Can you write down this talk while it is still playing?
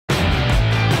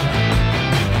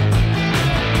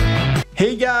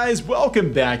Hey guys,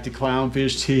 welcome back to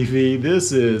Clownfish TV.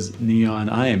 This is Neon.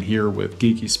 I am here with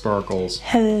Geeky Sparkles.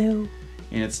 Hello.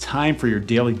 And it's time for your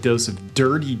daily dose of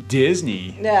dirty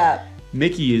Disney. Yeah.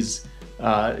 Mickey is,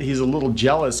 he's a little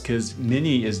jealous because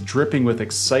Minnie is dripping with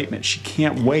excitement. She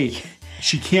can't wait.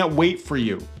 She can't wait for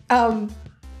you. I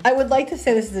would like to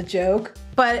say this is a joke,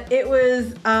 but it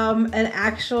was an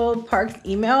actual parks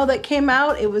email that came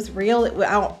out. It was real. I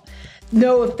don't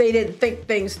know if they didn't think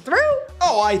things through.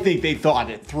 Oh, I think they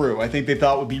thought it through. I think they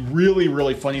thought it would be really,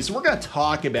 really funny. So we're going to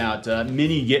talk about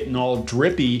Minnie getting all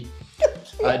drippy,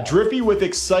 drippy with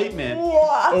excitement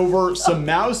over some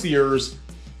mouse ears,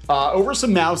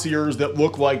 that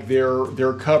look like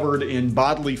they're covered in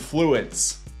bodily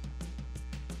fluids.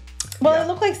 Well, yeah. They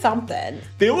look like something.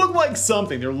 They look like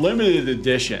something. They're limited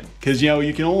edition because, you know,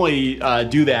 you can only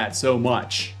do that so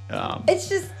much. It's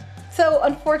just so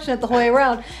unfortunate the whole way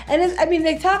around. And I mean,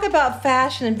 they talk about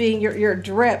fashion and being your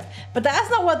drip, but that's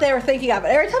not what they were thinking of.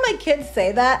 Every time my kids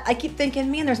say that, I keep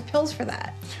thinking, man, there's pills for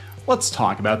that. Let's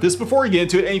talk about this. Before we get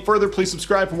into it any further, please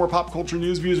subscribe for more pop culture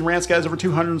news, views, and rants. Guys, over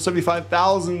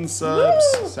 275,000 subs.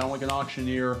 Woo! Sound like an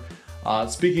auctioneer.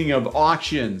 Speaking of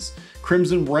auctions,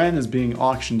 Crimson Wren is being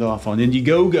auctioned off on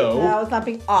Indiegogo. No, it's not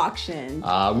being auctioned.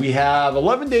 We have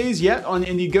 11 days yet on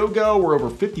Indiegogo. We're over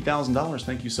 $50,000.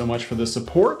 Thank you so much for the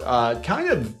support. Kind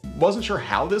of wasn't sure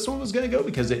how this one was going to go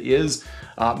because it is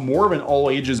more of an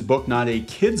all-ages book, not a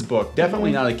kid's book.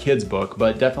 Definitely not a kid's book,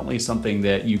 but definitely something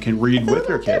that you can read with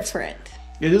your kids. Different.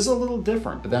 It is a little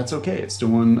different, but that's okay. It's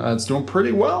doing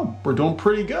pretty well. We're doing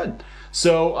pretty good.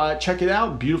 So check it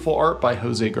out. Beautiful art by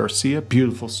Jose Garcia.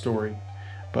 Beautiful story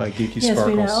by Geeky Sparkles. Yes,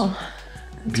 we know.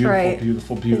 That's beautiful, right.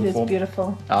 Beautiful, beautiful. It is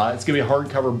beautiful. It's going to be a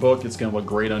hardcover book. It's going to look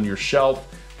great on your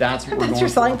shelf. That's what we're going for. That's your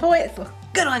selling point? It's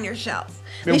good on your shelf.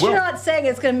 At least you're not saying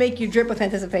it's going to make you drip with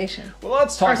anticipation. Well,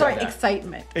 let's talk about that.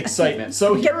 Excitement. Excitement.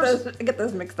 So I get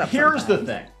those mixed up Here's the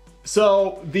thing.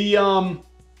 So the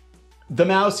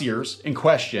mouse ears in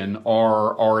question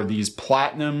are these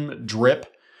platinum drip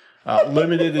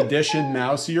limited edition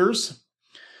mouse ears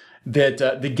that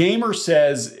the gamer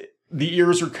says the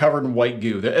ears are covered in white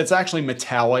goo. It's actually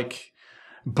metallic,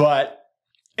 but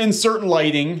in certain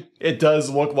lighting, it does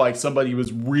look like somebody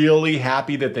was really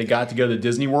happy that they got to go to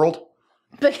Disney World.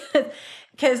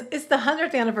 Because it's the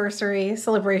 100th anniversary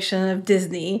celebration of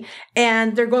Disney,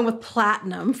 and they're going with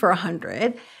platinum for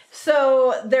 100.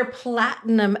 So they're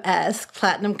platinum-esque,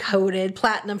 platinum-coated,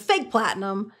 fake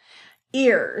platinum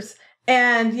ears.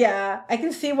 And yeah, I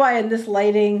can see why in this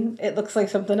lighting, it looks like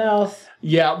something else.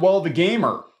 Yeah, well, the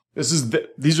gamer,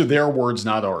 these are their words,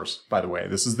 not ours, by the way.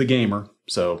 This is the gamer,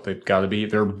 so they've got to be,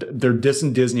 they're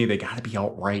dissing Disney. They got to be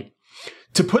outright.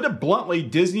 To put it bluntly,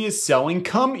 Disney is selling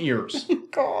cum ears.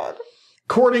 God.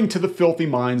 According to the filthy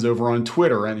minds over on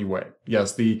Twitter, anyway.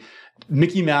 Yes, the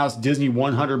Mickey Mouse Disney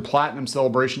 100 Platinum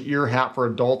Celebration ear hat for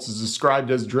adults is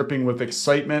described as dripping with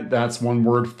excitement. That's one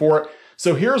word for it.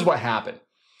 So here's what happened.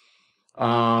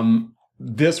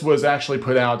 This was actually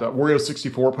put out,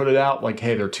 Wario64 put it out, like,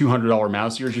 hey, they're $200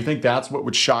 mouse ears. You think that's what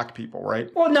would shock people, right?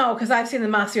 Well, no, because I've seen the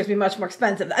mouse ears be much more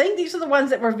expensive. I think these are the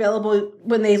ones that were available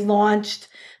when they launched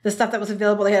the stuff that was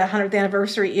available. They had 100th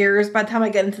anniversary ears. By the time I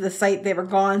got into the site, they were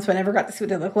gone, so I never got to see what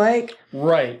they look like.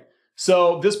 Right.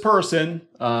 So this person,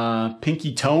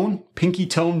 Pinky Tone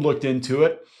looked into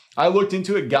it. I looked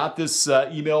into it, got this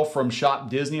email from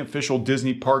Shop Disney, official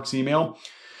Disney Parks email.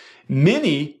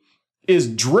 Minnie is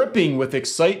dripping with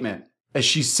excitement as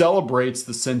she celebrates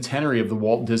the centenary of the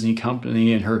Walt Disney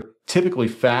Company in her typically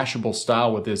fashionable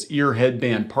style with this ear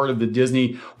headband. Part of the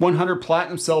Disney 100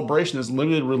 Platinum Celebration, this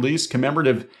limited release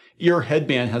commemorative ear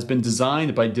headband has been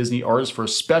designed by Disney artists for a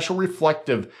special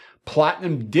reflective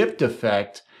platinum dipped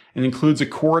effect and includes a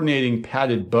coordinating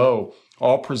padded bow,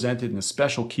 all presented in a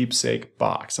special keepsake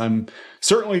box. I'm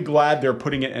certainly glad they're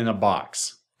putting it in a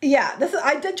box. Yeah,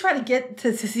 I did try to get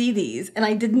to see these, and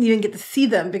I didn't even get to see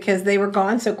them because they were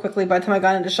gone so quickly by the time I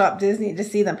got into Shop Disney to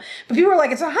see them. But people were like,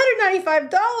 it's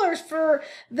 $195 for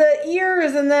the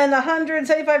ears and then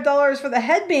 $175 for the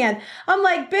headband. I'm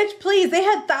like, bitch, please. They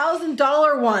had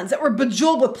 $1,000 ones that were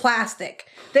bejeweled with plastic.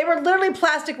 They were literally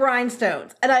plastic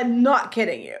rhinestones, and I'm not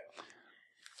kidding you.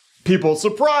 People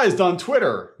surprised on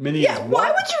Twitter. Minnie is why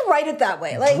would you write it that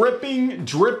way? Like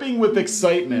dripping with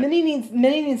excitement. Minnie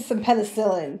needs some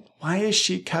penicillin. Why is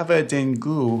she covered in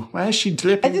goo? Why is she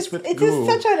dripping with goo? It's just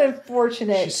such an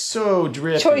unfortunate She's so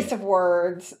drippy. choice of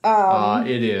words.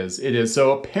 It is.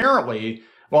 So apparently,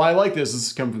 well, I like this. This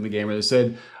is coming from the gamer. They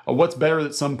said, what's better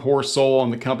that some poor soul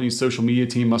on the company's social media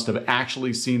team must have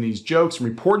actually seen these jokes and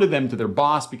reported them to their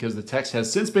boss because the text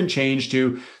has since been changed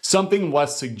to something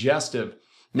less suggestive.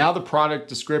 Now the product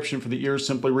description for the ears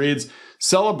simply reads,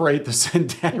 celebrate the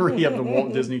centenary of the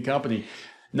Walt Disney Company.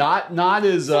 Not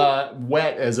as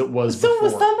wet as it was before. So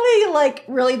was somebody like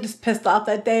really just pissed off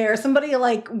that day, or somebody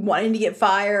like wanting to get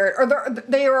fired, or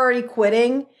they were already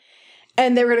quitting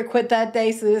and they were going to quit that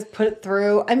day, so they just put it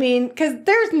through? I mean, because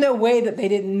there's no way that they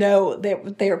didn't know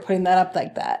they were putting that up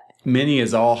like that. Minnie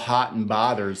is all hot and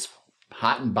bothers.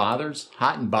 Hot and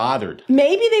bothered.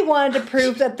 Maybe they wanted to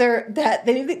prove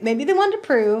maybe they wanted to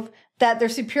prove that their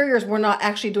superiors were not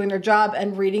actually doing their job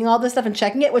and reading all this stuff and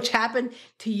checking it, which happened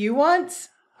to you once.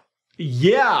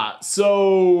 Yeah,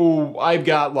 so I've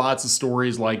got lots of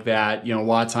stories like that. You know, a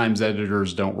lot of times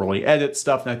editors don't really edit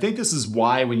stuff. And I think this is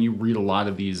why when you read a lot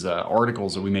of these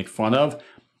articles that we make fun of,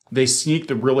 they sneak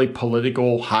the really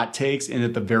political hot takes in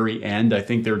at the very end. I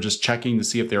think they're just checking to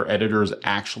see if their editor is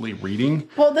actually reading.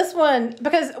 Well, this one,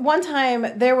 because one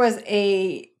time there was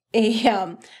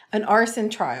an arson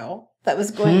trial that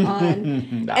was going on,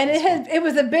 and it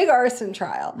was a big arson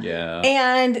trial. Yeah.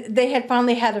 And they had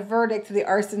finally had a verdict to the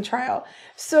arson trial.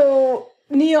 So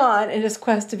Neon, in his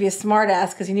quest to be a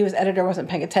smartass, because he knew his editor wasn't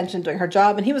paying attention doing her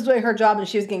job, and he was doing her job and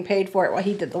she was getting paid for it while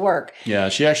he did the work. Yeah,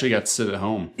 she actually got to sit at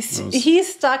home. He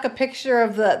stuck a picture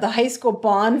of the high school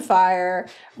bonfire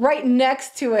right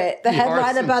next to it, the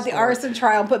headline about the arson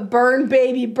trial, put "Burn,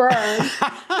 baby, burn."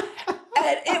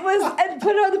 And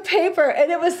put it on the paper,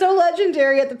 and it was so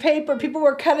legendary at the paper. People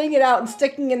were cutting it out and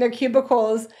sticking in their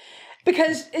cubicles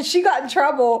because she got in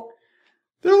trouble.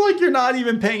 They're like, you're not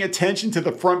even paying attention to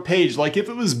the front page. Like if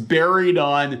it was buried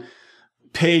on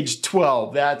page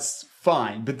 12, that's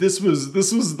fine. But this was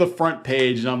the front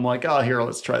page, and I'm like, oh, here,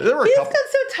 let's try it. There were You just got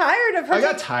so tired of her. I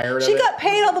got tired of it. She got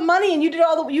paid all the money, and you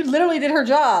literally did her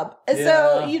job. And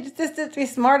so you just did be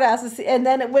smartasses, and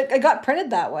then it got printed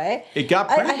that way. It got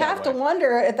printed I have to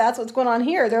wonder if that's what's going on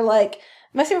here. They're like,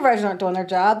 my supervisors aren't doing their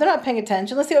job. They're not paying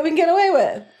attention. Let's see what we can get away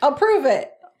with. I'll prove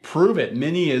it. Prove it.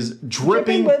 Minnie is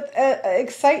dripping with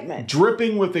excitement.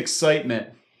 Dripping with excitement.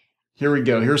 Here we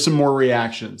go. Here's some more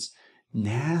reactions.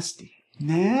 Nasty.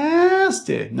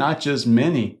 Nasty. Not just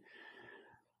Minnie.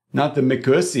 Not the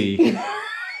McCussy. I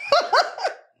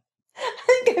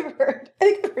think I've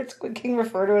heard Squid King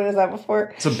refer to it as that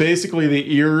before. So basically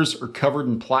the ears are covered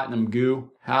in platinum goo.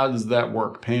 How does that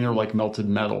work? Paint her like melted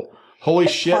metal. Holy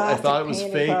shit, I thought it was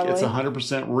fake. Probably. It's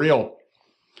 100% real.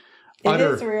 It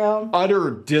is real. Utter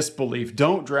disbelief.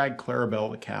 Don't drag Clarabelle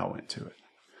the cow into it.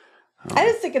 I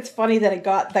just think it's funny that it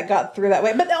got through that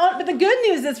way. But the good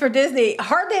news is for Disney,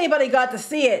 hardly anybody got to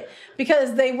see it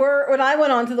because they were, when I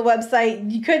went onto the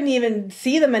website, you couldn't even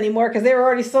see them anymore because they were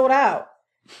already sold out.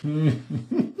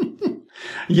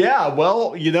 Yeah,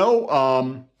 well,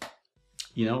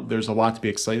 there's a lot to be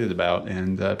excited about,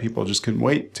 and people just couldn't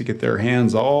wait to get their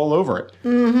hands all over it.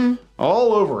 Mm-hmm.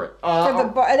 All over it.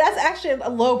 That's actually a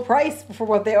low price for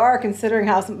what they are, considering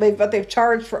what they've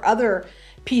charged for other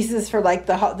pieces for like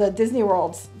the Disney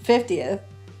World's 50th.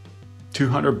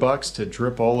 $200 to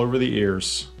drip all over the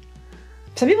ears.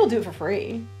 Some people do it for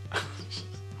free.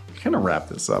 Kind of wrap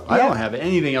this up. Yep. I don't have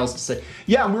anything else to say.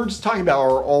 Yeah, we were just talking about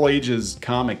our all ages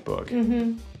comic book.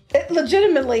 Mm-hmm. It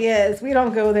legitimately is. We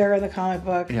don't go there in the comic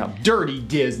book. Yeah, dirty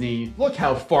Disney. Look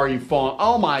how far you've fallen.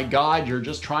 Oh my God, you're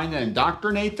just trying to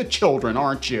indoctrinate the children,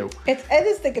 aren't you? I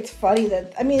just think it's funny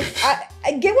that, I mean,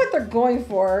 I get what they're going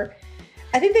for.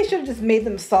 I think they should have just made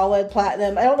them solid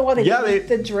platinum. I don't know why they did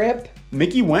the drip.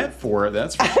 Mickey went for it,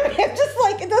 that's for sure. I'm just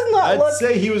like, it does not look... I'd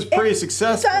say he was pretty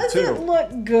successful, too. It doesn't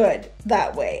look good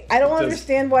that way. I don't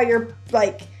understand why you're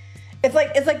like... It's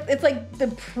like the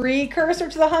precursor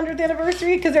to the 100th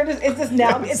anniversary because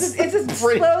it's just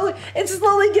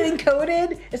slowly getting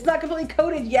coated. It's not completely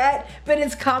coated yet, but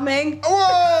it's coming.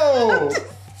 Whoa!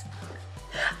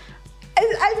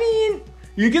 I mean,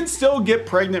 you can still get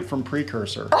pregnant from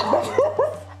precursor.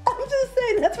 I'm just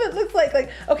saying that's what it looks like. Like,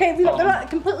 okay, they're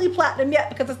not completely platinum yet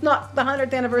because it's not the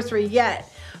 100th anniversary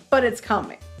yet, but it's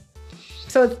coming.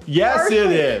 So it's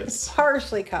it is. It's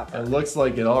partially covered. It looks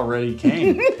like it already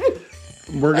came.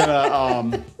 We're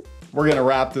gonna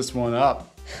wrap this one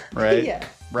up, right? Yeah.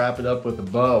 Wrap it up with a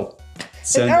bow.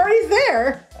 It's already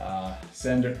there.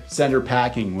 Send her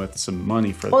packing with some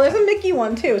money for. Well, there's a Mickey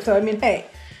one too. So I mean, hey,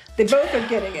 they both are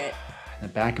getting it. The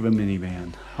back of a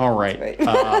minivan. All right.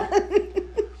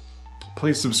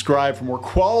 Please subscribe for more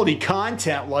quality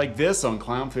content like this on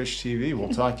Clownfish TV. We'll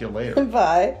talk to you later.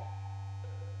 Bye.